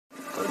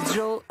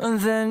jolt and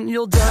then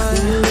you'll die.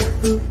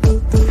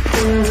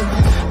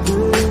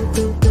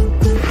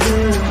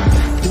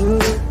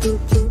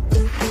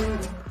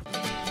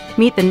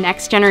 Meet the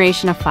next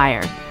generation of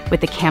fire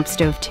with the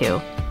CampStove 2,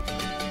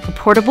 a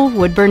portable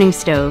wood-burning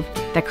stove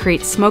that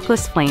creates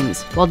smokeless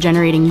flames while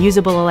generating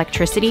usable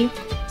electricity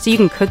so you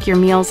can cook your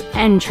meals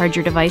and charge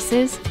your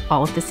devices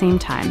all at the same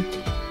time.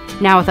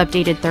 Now with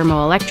updated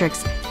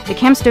thermoelectrics, the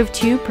CampStove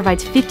 2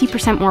 provides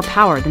 50% more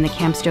power than the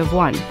CampStove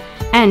 1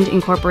 and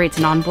incorporates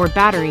an onboard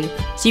battery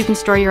so you can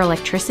store your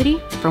electricity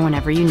for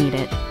whenever you need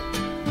it.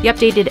 The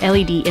updated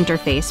LED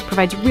interface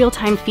provides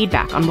real-time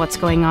feedback on what's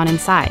going on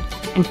inside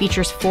and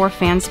features 4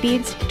 fan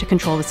speeds to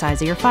control the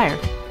size of your fire.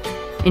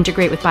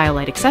 Integrate with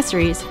biolite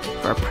accessories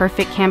for a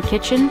perfect camp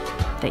kitchen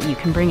that you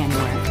can bring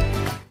anywhere.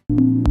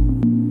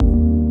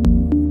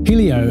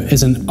 Helio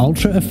is an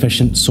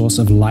ultra-efficient source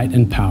of light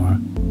and power.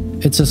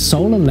 It's a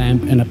solar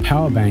lamp and a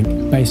power bank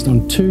based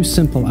on 2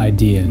 simple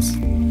ideas.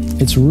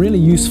 It's really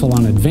useful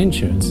on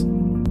adventures,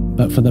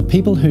 but for the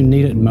people who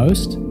need it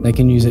most, they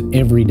can use it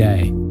every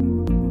day.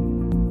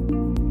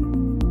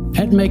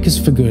 At Makers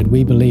for Good,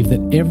 we believe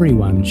that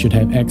everyone should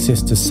have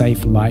access to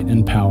safe light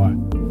and power,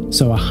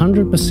 so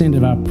 100%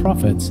 of our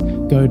profits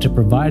go to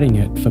providing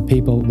it for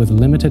people with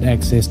limited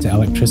access to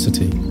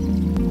electricity.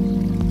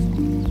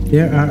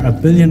 There are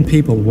 1 billion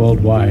people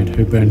worldwide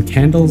who burn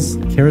candles,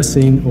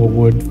 kerosene or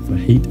wood for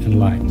heat and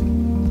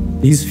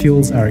light. These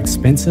fuels are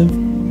expensive,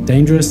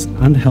 dangerous,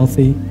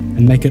 unhealthy,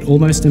 and make it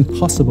almost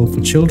impossible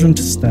for children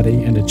to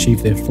study and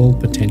achieve their full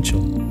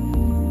potential.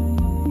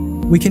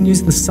 We can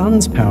use the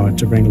sun's power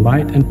to bring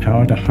light and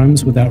power to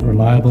homes without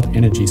reliable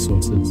energy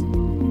sources.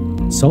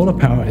 Solar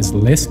power is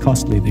less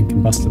costly than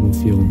combustible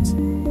fuels.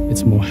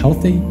 It's more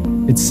healthy,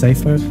 it's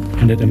safer,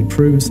 and it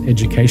improves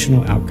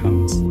educational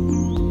outcomes.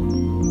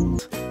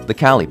 The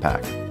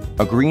CaliPack,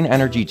 a green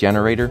energy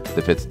generator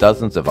that fits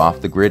dozens of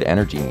off-the-grid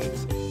energy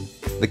needs.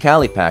 The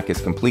CaliPack is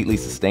completely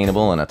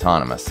sustainable and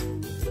autonomous.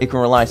 It can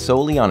rely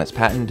solely on its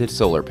patented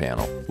solar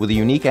panel with a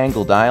unique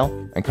angle dial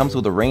and comes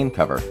with a rain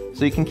cover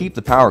so you can keep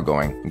the power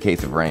going in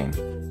case of rain.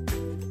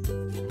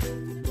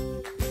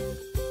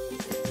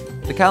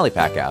 The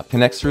CaliPack app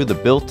connects through the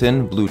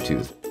built-in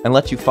Bluetooth and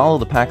lets you follow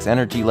the pack's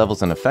energy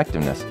levels and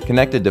effectiveness,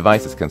 connected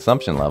devices'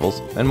 consumption levels,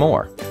 and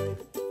more.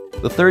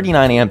 The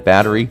 39-amp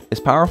battery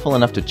is powerful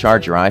enough to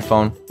charge your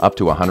iPhone up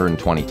to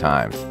 120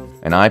 times,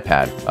 an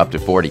iPad up to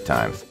 40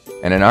 times,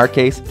 and in our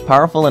case,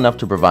 powerful enough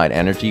to provide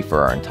energy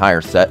for our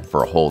entire set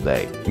for a whole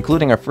day,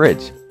 including our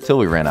fridge, till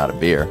we ran out of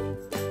beer.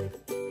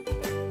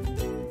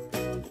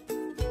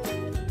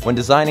 When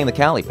designing the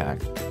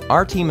CaliPack,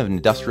 our team of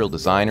industrial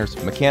designers,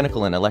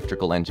 mechanical and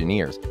electrical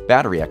engineers,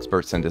 battery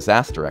experts, and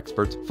disaster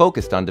experts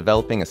focused on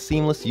developing a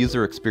seamless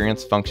user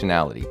experience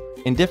functionality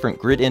in different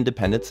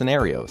grid-independent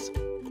scenarios.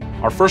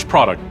 Our first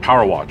product,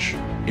 PowerWatch,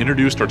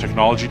 introduced our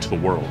technology to the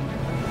world.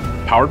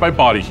 Powered by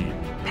body heat,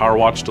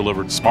 PowerWatch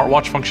delivered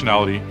smartwatch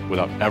functionality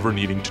without ever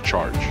needing to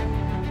charge.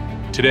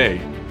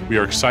 Today, we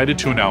are excited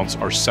to announce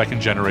our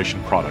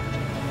second-generation product,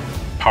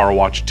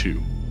 PowerWatch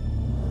 2.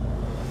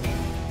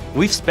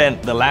 We've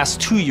spent the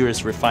last 2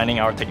 years refining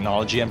our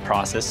technology and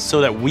process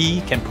so that we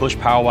can push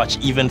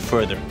PowerWatch even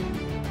further.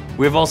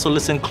 We've also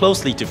listened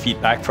closely to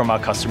feedback from our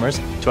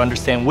customers to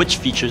understand which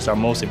features are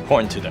most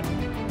important to them.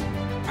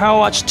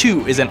 PowerWatch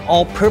 2 is an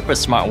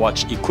all-purpose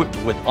smartwatch equipped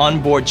with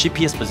onboard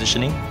GPS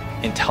positioning,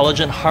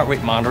 intelligent heart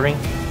rate monitoring,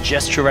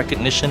 gesture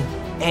recognition,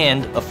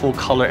 and a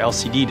full-color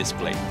LCD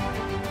display.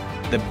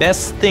 The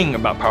best thing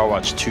about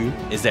PowerWatch 2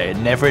 is that it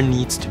never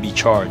needs to be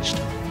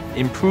charged.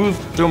 Improved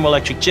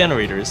thermoelectric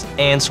generators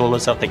and solar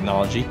cell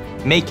technology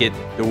make it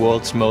the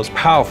world's most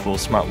powerful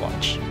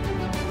smartwatch.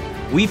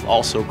 We've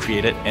also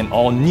created an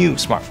all-new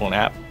smartphone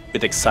app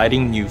with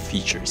exciting new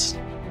features.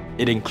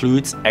 It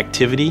includes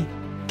activity,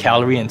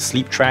 calorie and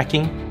sleep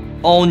tracking,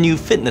 all new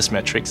fitness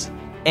metrics,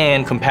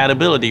 and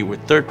compatibility with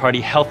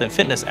third-party health and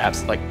fitness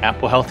apps like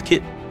Apple Health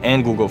Kit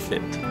and Google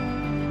Fit.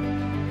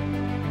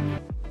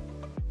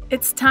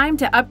 It's time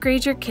to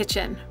upgrade your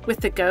kitchen with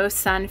the Go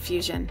Sun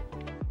Fusion.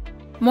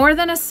 More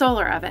than a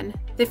solar oven,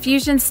 the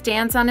Fusion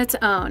stands on its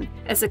own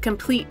as a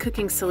complete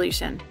cooking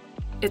solution.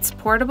 It's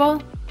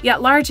portable,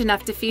 yet large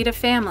enough to feed a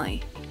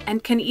family,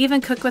 and can even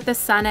cook with the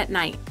sun at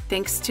night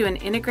thanks to an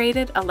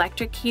integrated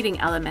electric heating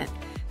element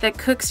that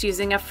cooks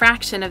using a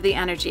fraction of the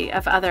energy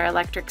of other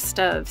electric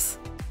stoves.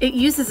 It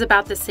uses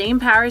about the same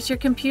power as your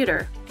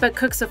computer, but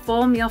cooks a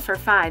full meal for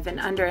 5 in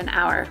under an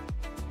hour.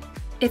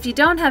 If you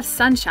don't have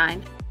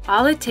sunshine,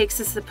 all it takes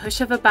is the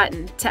push of a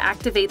button to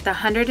activate the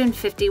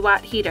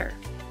 150-watt heater.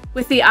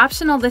 With the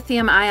optional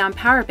lithium-ion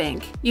power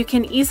bank, you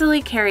can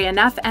easily carry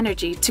enough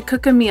energy to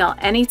cook a meal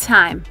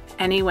anytime,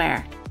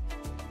 anywhere.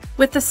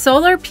 With the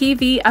solar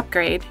PV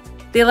upgrade,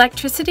 the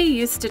electricity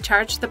used to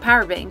charge the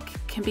power bank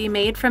can be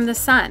made from the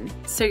sun,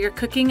 so you're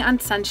cooking on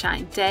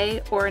sunshine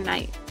day or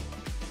night.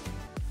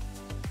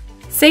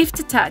 Safe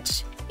to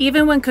touch,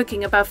 even when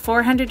cooking above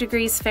 400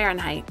 degrees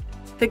Fahrenheit,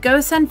 the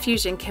Go Sun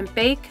Fusion can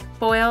bake,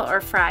 boil,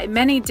 or fry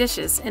many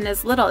dishes in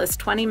as little as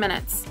 20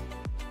 minutes.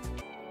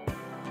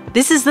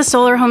 This is the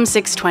SolarHome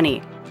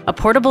 620, a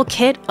portable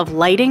kit of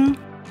lighting,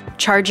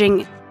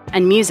 charging,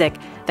 and music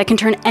that can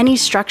turn any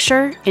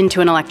structure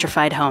into an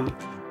electrified home.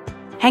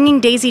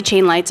 Hanging daisy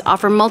chain lights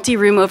offer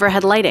multi-room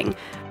overhead lighting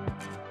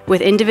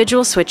with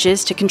individual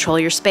switches to control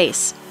your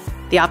space.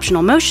 The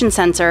optional motion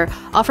sensor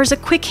offers a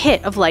quick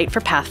hit of light for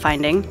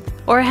pathfinding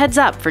or a heads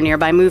up for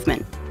nearby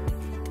movement.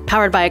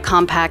 Powered by a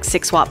compact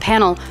 6-watt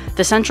panel,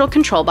 the central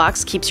control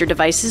box keeps your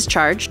devices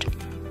charged,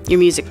 your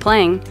music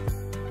playing,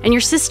 and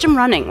your system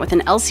running with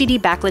an LCD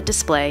backlit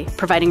display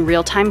providing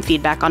real-time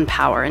feedback on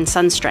power and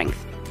sun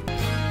strength.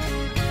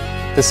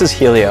 This is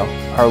Helio,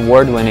 our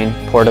award-winning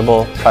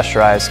portable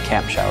pressurized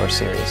camp shower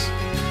series.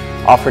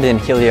 Offered in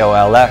Helio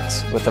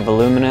LX with a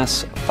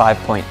voluminous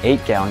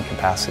 5.8 gallon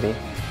capacity,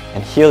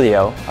 and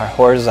Helio, our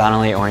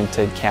horizontally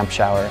oriented camp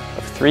shower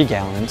of 3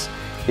 gallons,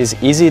 these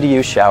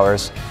easy-to-use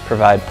showers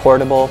provide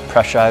portable,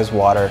 pressurized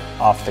water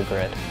off the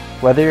grid.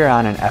 Whether you're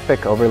on an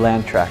epic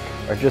overland trek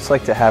or just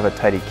like to have a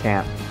tidy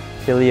camp,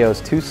 Helio's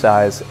 2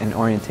 size and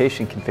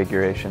orientation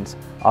configurations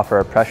offer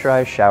a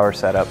pressurized shower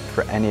setup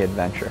for any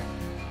adventure.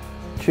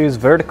 Choose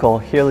vertical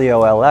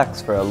Helio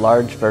LX for a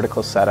large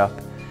vertical setup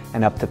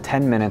and up to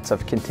 10 minutes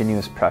of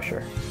continuous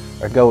pressure,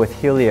 or go with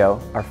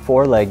Helio, our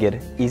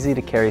 4-legged,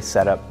 easy-to-carry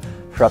setup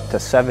for up to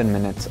 7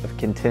 minutes of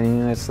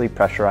continuously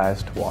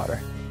pressurized water.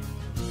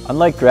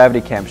 Unlike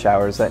gravity camp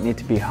showers that need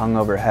to be hung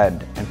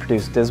overhead and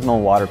produce dismal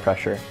water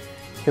pressure,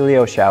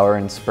 Helio shower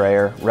and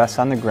sprayer rests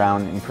on the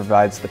ground and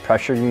provides the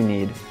pressure you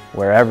need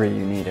wherever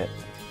you need it.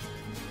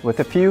 With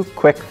a few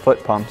quick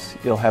foot pumps,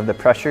 you'll have the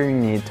pressure you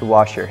need to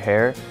wash your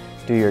hair,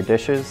 do your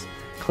dishes,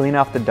 clean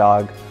off the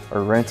dog,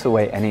 or rinse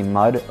away any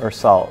mud or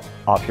salt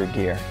off your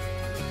gear.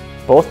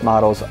 Both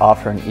models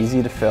offer an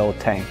easy-to-fill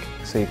tank,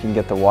 so you can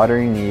get the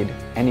water you need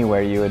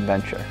anywhere you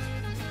adventure.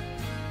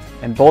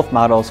 And both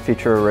models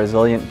feature a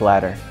resilient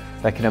bladder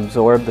that can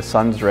absorb the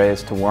sun's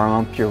rays to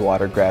warm up your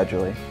water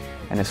gradually,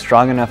 and is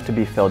strong enough to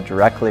be filled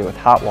directly with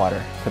hot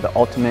water for the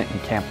ultimate in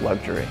camp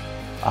luxury,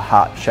 a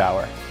hot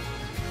shower.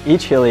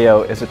 Each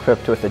Helio is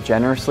equipped with a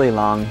generously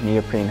long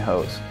neoprene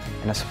hose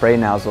and a spray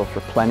nozzle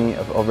for plenty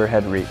of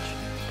overhead reach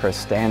for a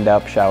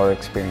stand-up shower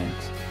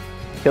experience.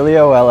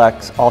 Helio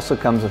LX also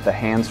comes with a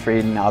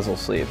hands-free nozzle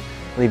sleeve,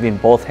 leaving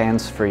both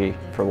hands free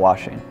for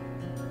washing.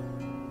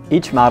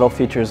 Each model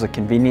features a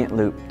convenient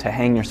loop to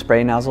hang your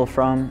spray nozzle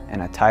from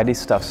and a tidy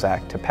stuff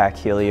sack to pack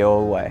Helio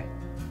away.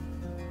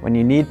 When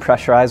you need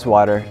pressurized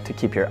water to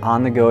keep your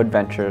on-the-go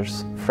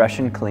adventures fresh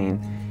and clean,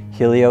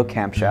 Helio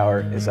Camp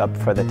Shower is up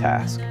for the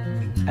task.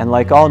 And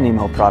like all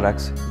Nemo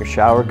products, your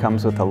shower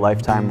comes with a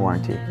lifetime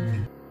warranty.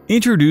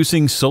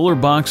 Introducing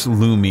SolarBox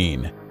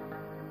Lumine,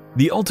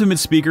 the ultimate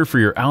speaker for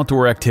your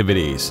outdoor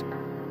activities.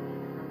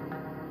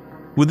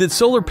 With its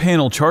solar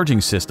panel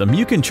charging system,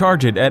 you can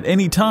charge it at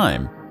any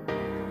time.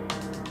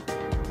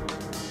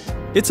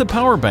 It's a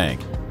power bank.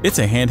 It's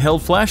a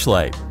handheld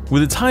flashlight.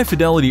 With its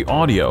high-fidelity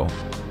audio,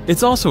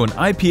 it's also an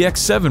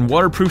IPX7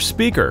 waterproof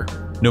speaker,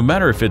 no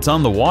matter if it's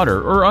on the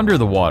water or under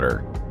the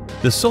water.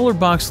 The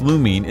SolarBox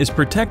Lumine is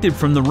protected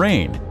from the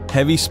rain,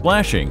 heavy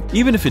splashing,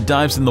 even if it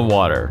dives in the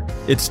water.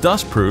 It's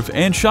dustproof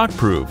and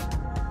shockproof,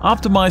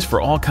 optimized for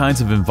all kinds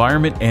of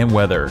environment and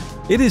weather.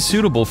 It is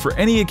suitable for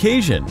any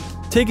occasion.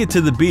 Take it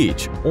to the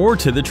beach or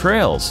to the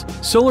trails.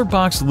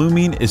 SolarBox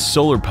Lumine is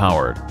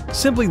solar-powered.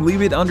 Simply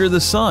leave it under the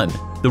sun.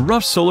 The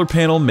rough solar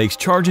panel makes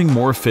charging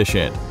more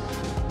efficient.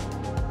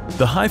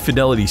 The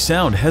high-fidelity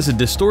sound has a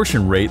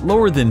distortion rate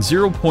lower than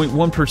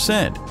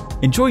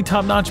 0.1%. Enjoy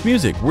top-notch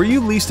music where you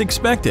least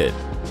expect it.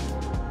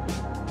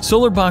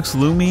 SolarBox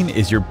Lumine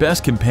is your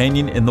best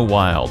companion in the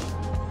wild.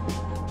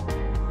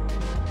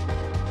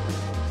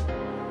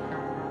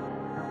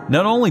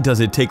 Not only does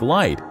it take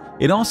light,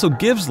 it also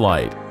gives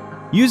light.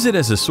 Use it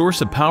as a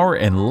source of power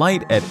and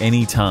light at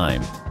any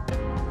time.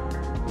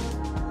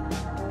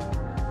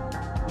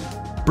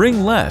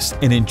 Bring less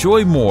and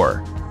enjoy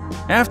more.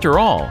 After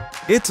all,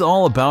 it's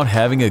all about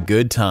having a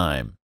good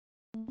time.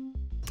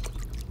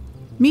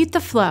 Meet the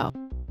Flow,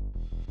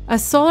 a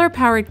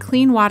solar-powered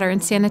clean water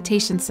and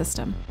sanitation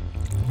system.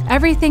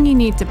 Everything you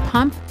need to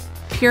pump,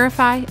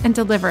 purify, and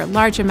deliver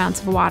large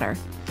amounts of water.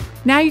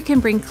 Now you can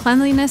bring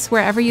cleanliness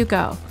wherever you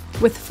go,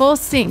 with full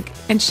sink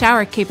and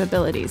shower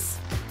capabilities.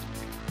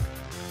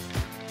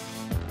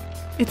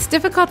 It's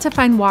difficult to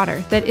find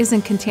water that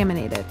isn't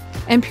contaminated,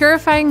 and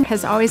purifying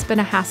has always been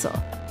a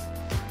hassle.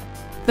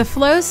 The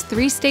Flow's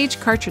 3-stage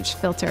cartridge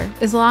filter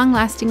is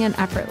long-lasting and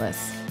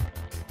effortless.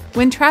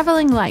 When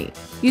traveling light,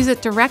 use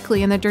it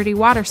directly in the dirty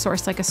water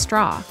source like a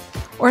straw,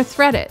 or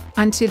thread it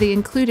onto the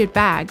included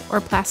bag or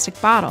plastic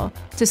bottle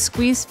to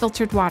squeeze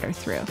filtered water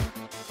through.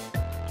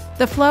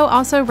 The Flow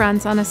also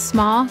runs on a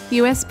small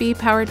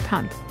USB-powered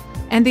pump,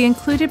 and the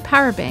included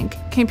power bank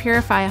can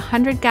purify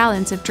 100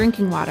 gallons of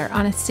drinking water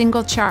on a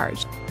single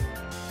charge.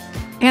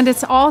 And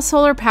it's all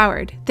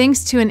solar-powered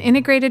thanks to an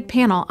integrated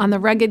panel on the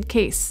rugged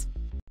case.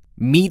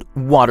 Meet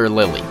Water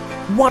Lily.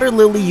 Water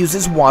Lily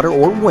uses water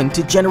or wind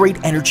to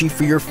generate energy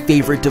for your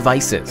favorite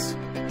devices.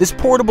 This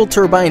portable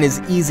turbine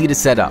is easy to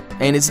set up,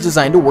 and it's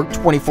designed to work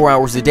 24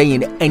 hours a day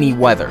in any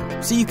weather,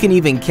 so you can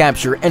even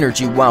capture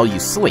energy while you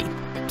sleep.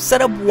 Set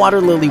up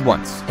Water Lily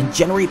once and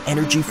generate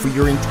energy for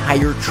your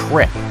entire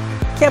trip.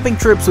 Camping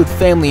trips with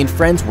family and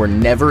friends were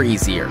never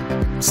easier.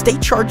 Stay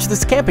charged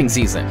this camping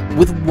season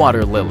with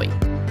Water Lily.